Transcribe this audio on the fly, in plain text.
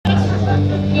I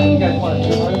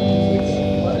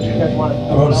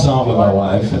wrote a song with my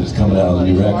wife and it's coming out on the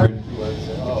new record.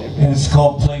 And it's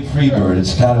called Play Freebird.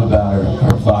 It's kind of about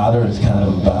her father, it's kind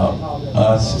of about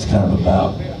us, it's kind of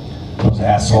about those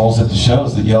assholes at the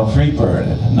shows that yell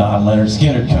Freebird at a non-Leonard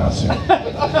Skinner concert.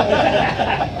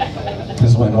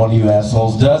 Because when one of you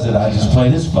assholes does it, I just play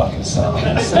this fucking song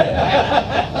instead.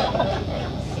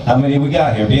 How many we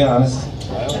got here? Be honest.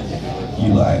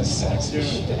 You lying sacks of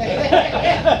shit.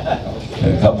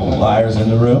 A couple of liars in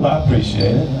the room, I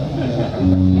appreciate it.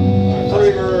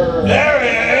 There he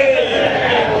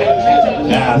is!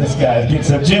 Now this guy gets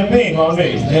a Jim Beam on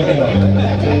me.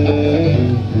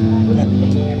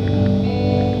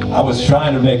 I was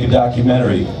trying to make a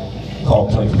documentary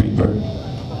called Play Freebird.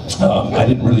 I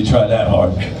didn't really try that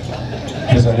hard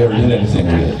because I never did anything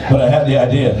with it, but I had the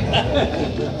idea.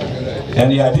 And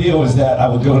the idea was that I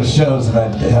would go to shows and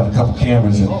I'd have a couple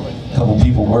cameras and a couple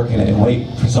people working it and wait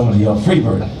for someone to yell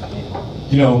Freebird.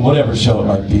 You know, whatever show it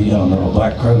might be, I don't know, a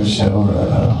Black Crowes show or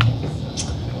a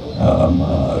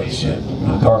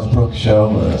Garth Brooks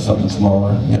show or something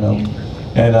smaller, you know.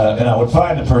 And I would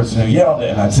find the person who yelled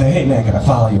it and I'd say, hey man, can I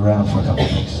follow you around for a couple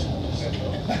weeks?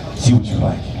 See what you're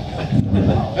like.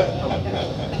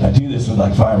 I'd do this with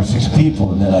like 5 or 6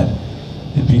 people and then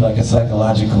it'd be like a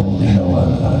psychological, you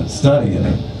know, study in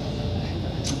it.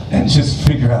 And just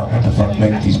figure out what the fuck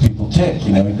make these people tick.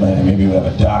 You know, maybe we have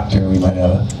a doctor, we might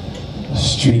have a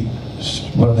street,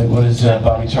 what does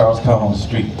Bobby Charles call them?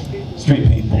 Street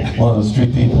people. One of those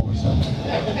street people or something.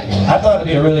 I thought it'd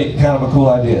be a really kind of a cool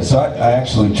idea. So I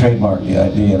actually trademarked the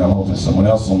idea and I'm hoping someone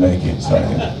else will make it so I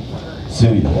can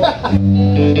sue you.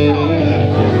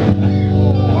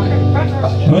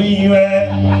 Where you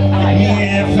at? Me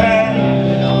if I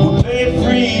would play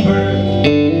Freebird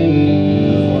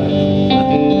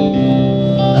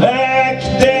like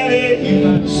your daddy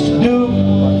used to do.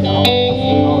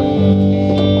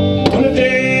 When the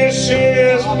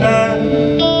dishes were done,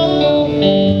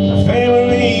 the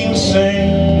family would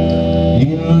sing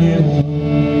in the living room,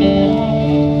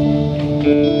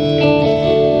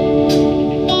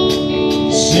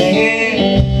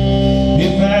 singing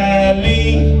if I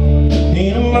leave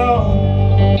in a moment.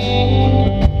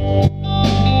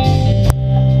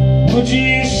 Would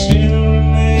you still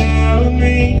remember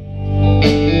me?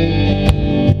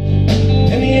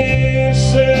 And the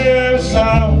answer is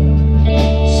all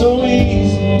so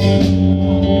easy.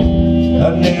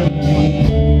 I'd never be.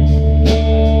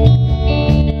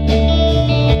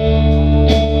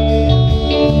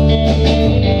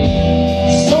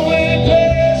 So many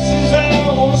places I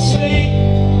want to see.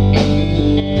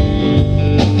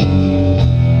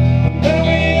 Let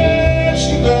me ask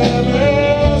you about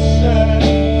my side.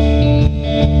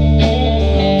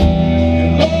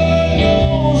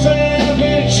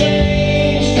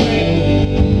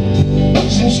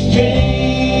 Since you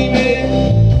came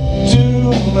into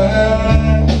my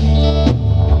life.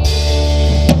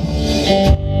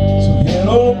 So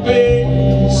hello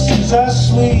baby, since I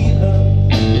sleep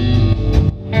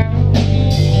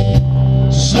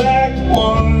just like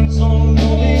ones on the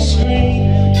movie screen.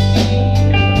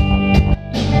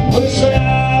 When it's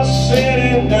all said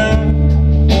and done,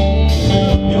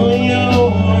 you ain't the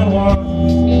only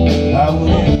one I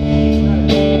will.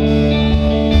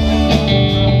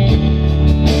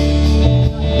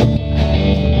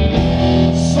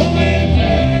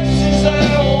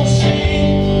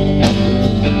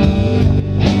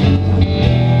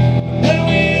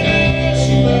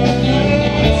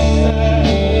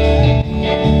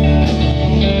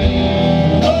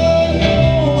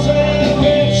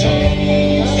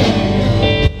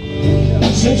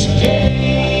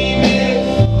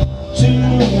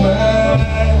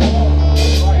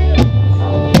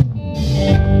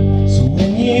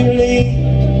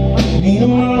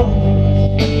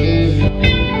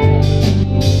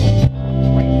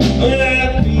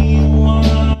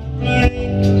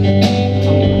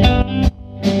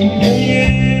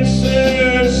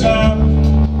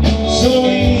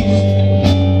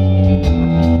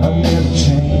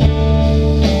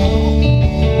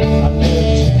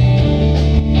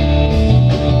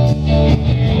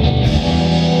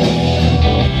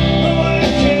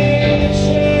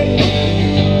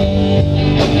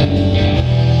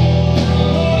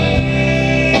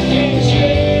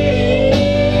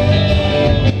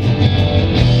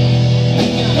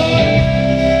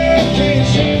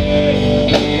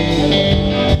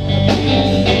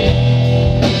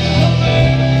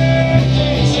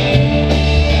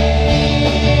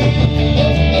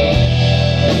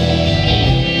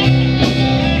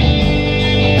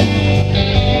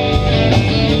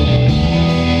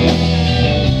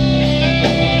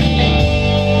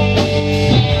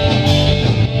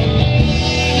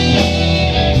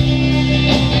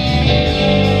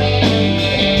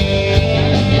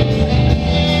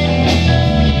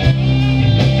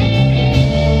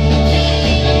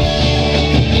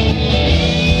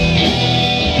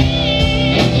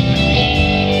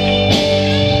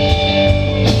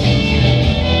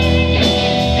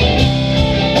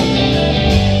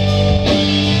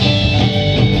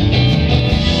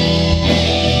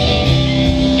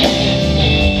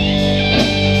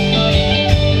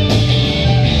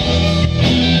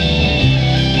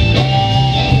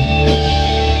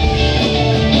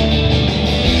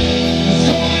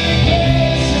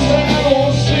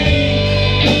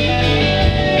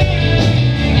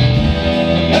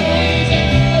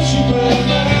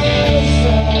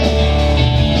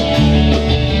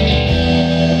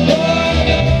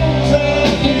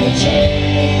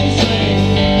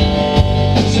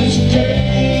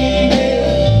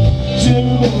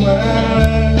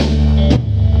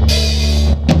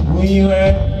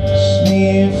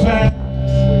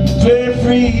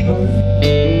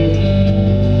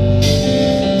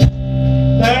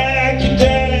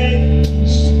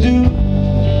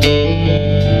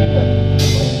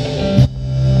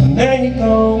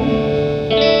 go.